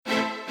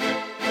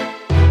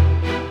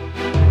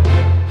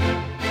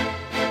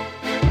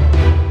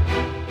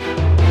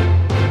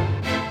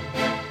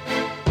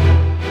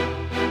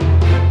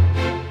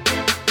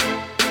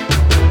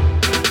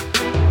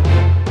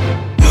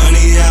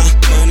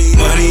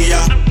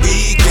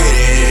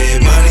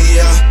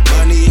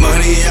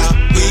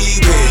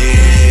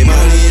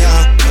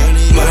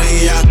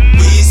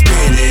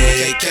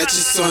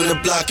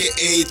block at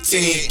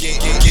 18.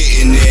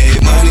 Getting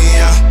it, money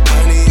out,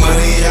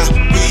 money out.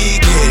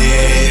 We get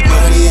it,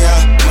 money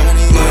out,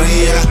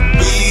 money out.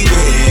 We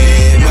with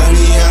it,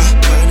 money out,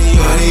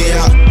 money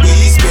out. We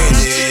spend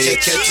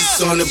it. Catch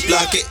us on the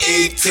block at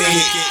 18.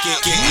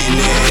 Getting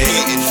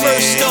it.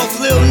 First off,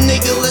 little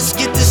nigga, let's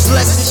get this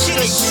lesson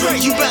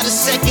straight. You about a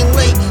second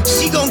late,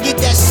 she gon' get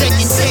that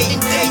second date.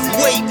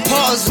 Wait,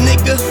 pause,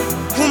 nigga.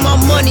 Where my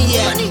money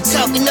at?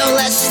 Talking all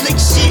that slick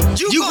shit,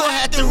 you gon'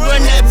 have to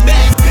run that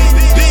back.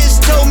 Biz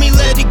told me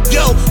let it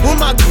go. With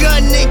my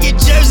gun, nigga,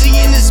 Jersey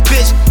in this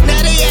bitch. Now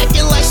they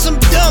acting like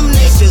some dumb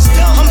niggas.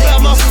 I'm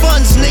about my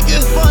funds, nigga.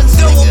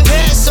 Throw a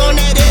pass on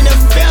that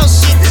NFL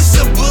shit. This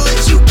a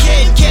bullet you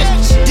can't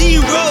catch.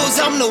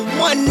 D-Rose, I'm the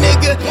one,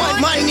 nigga.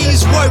 My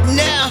knees work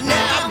now.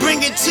 I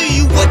bring it to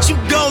you, what you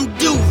gon'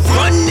 do?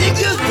 Run,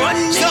 nigga.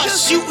 Start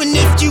shooting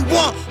if you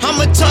want.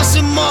 I'ma toss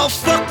a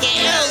motherfucking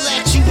L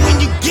at you. When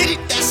you get it,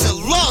 that's a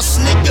loss,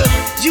 nigga.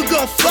 You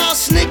gon'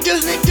 floss, nigga.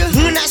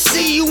 When I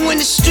see you in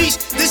the streets,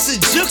 this a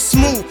jukes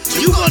move.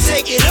 You gon'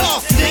 take it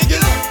off, nigga.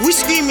 We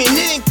screaming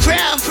in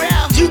crowd.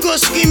 You gon'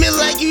 scream it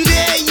like you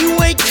there. You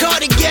ain't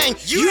caught a gang.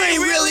 You ain't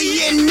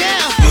really in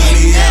now.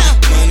 Money out,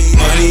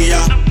 money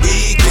out.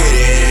 We get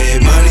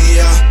it. Money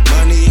out,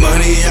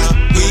 money out.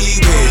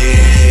 We with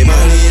it.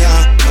 Money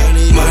out,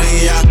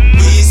 money out.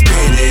 We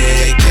spend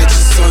it. Catch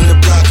us on the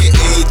block at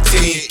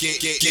 18.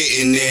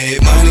 Getting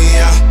it. Money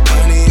out,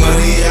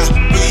 money out.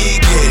 We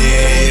get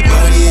it.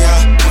 Money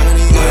out,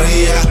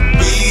 money out.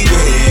 We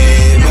with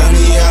it.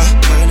 Money out,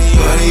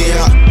 money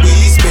out. We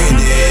spend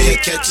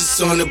it. Catch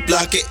us on the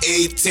block at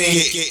 18.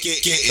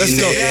 Let's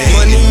go.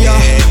 Money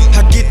out.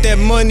 I get that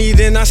money,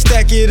 then I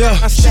stack it up.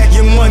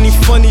 Your money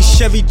funny,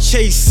 Chevy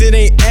Chase, it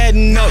ain't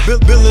adding up.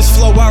 Bill is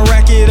flow, I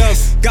rack it up.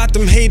 Got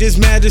them haters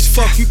mad as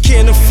fuck. You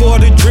can't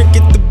afford a drink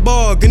at the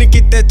bar. Gonna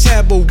get that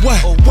tab, but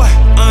what?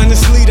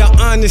 Honestly, the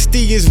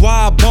honesty is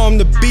why I bomb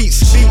the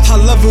beats. I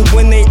love it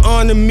when they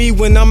honor me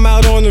when I'm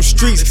out on the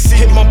streets.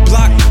 Hit my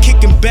block,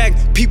 kicking back.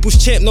 People's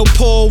champ, no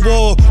Paul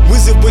Wall.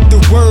 Wizard with the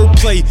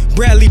wordplay.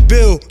 Bradley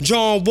Bill,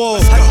 John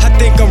Wall. I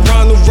think I'm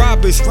Ronald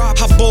Roberts.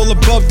 I ball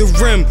above the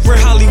rim.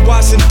 Holly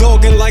Watson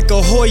dogging like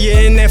a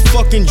Hoya in that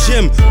fucking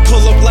gym.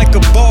 Pull up like a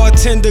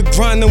bartender,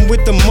 grinding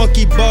with the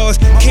monkey bars.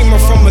 Came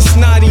up from a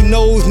snotty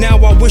nose, now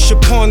I wish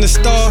upon a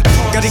star.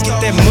 Gotta get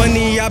that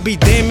money, I be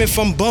damned if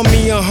I'm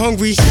bummy or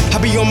hungry. I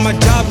be on my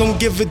job, don't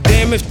give a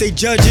damn if they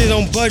judge it,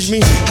 don't budge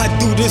me. I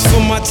do this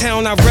for my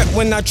town, I rep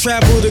when I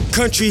travel the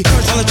country.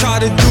 All I try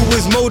to do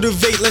is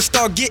motivate, let's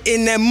start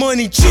getting that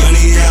money.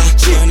 Money out,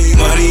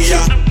 money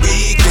out.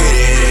 We get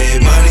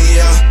it. Money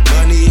out,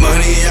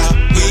 money out.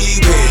 We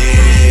with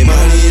it.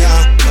 Money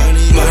out,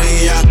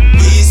 money out.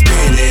 We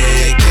spend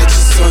it. Catch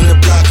us on the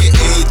block at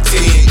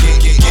 18.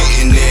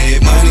 Getting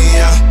it. Money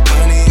out,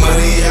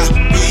 money out.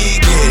 We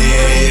get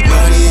it.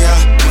 Money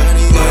out,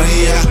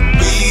 money out.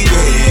 We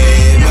with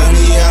it.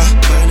 Money out,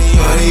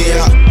 money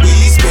out. We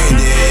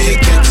spend it.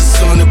 Catch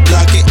us on the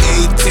block at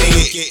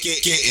 18.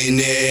 Getting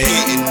it.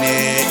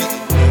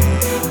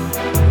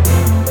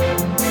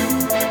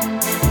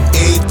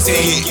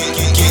 18.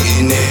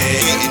 Getting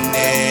it.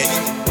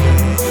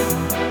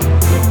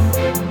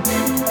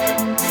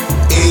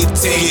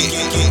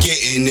 18.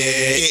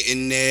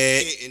 Getting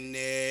it.